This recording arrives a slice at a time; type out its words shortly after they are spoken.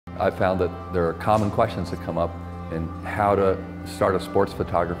I found that there are common questions that come up in how to start a sports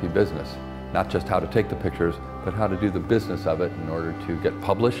photography business. Not just how to take the pictures, but how to do the business of it in order to get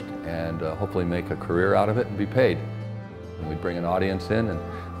published and hopefully make a career out of it and be paid. And we'd bring an audience in and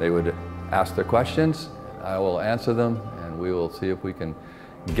they would ask their questions, I will answer them, and we will see if we can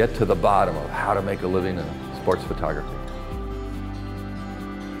get to the bottom of how to make a living in sports photography.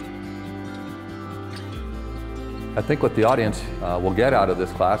 I think what the audience will get out of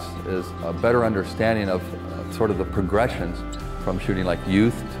this class is a better understanding of sort of the progressions from shooting like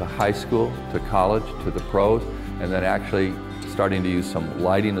youth to high school to college to the pros, and then actually starting to use some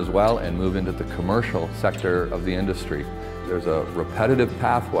lighting as well and move into the commercial sector of the industry. There's a repetitive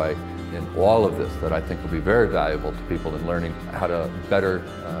pathway in all of this that I think will be very valuable to people in learning how to better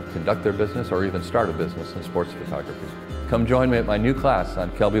conduct their business or even start a business in sports photography. Come join me at my new class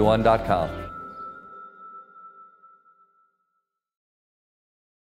on KelbyOne.com.